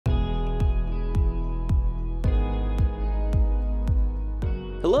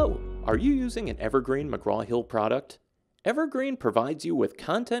Hello, are you using an Evergreen McGraw-Hill product? Evergreen provides you with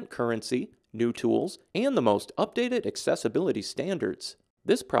content currency, new tools, and the most updated accessibility standards.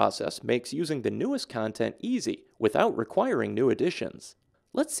 This process makes using the newest content easy without requiring new additions.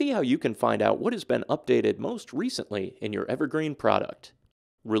 Let's see how you can find out what has been updated most recently in your Evergreen product.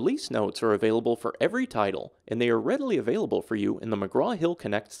 Release notes are available for every title, and they are readily available for you in the McGraw-Hill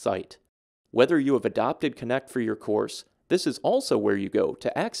Connect site. Whether you have adopted Connect for your course, this is also where you go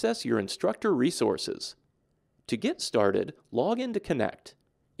to access your instructor resources. To get started, log into Connect.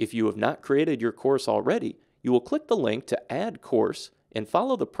 If you have not created your course already, you will click the link to Add Course and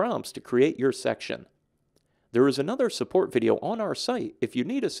follow the prompts to create your section. There is another support video on our site if you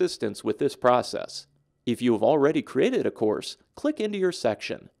need assistance with this process. If you have already created a course, click into your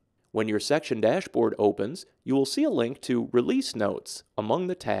section. When your section dashboard opens, you will see a link to Release Notes among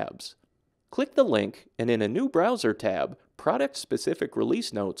the tabs. Click the link, and in a new browser tab, product-specific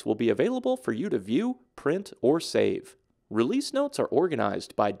release notes will be available for you to view, print, or save. Release notes are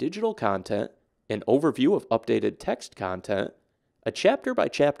organized by digital content, an overview of updated text content, a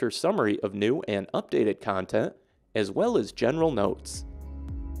chapter-by-chapter summary of new and updated content, as well as general notes.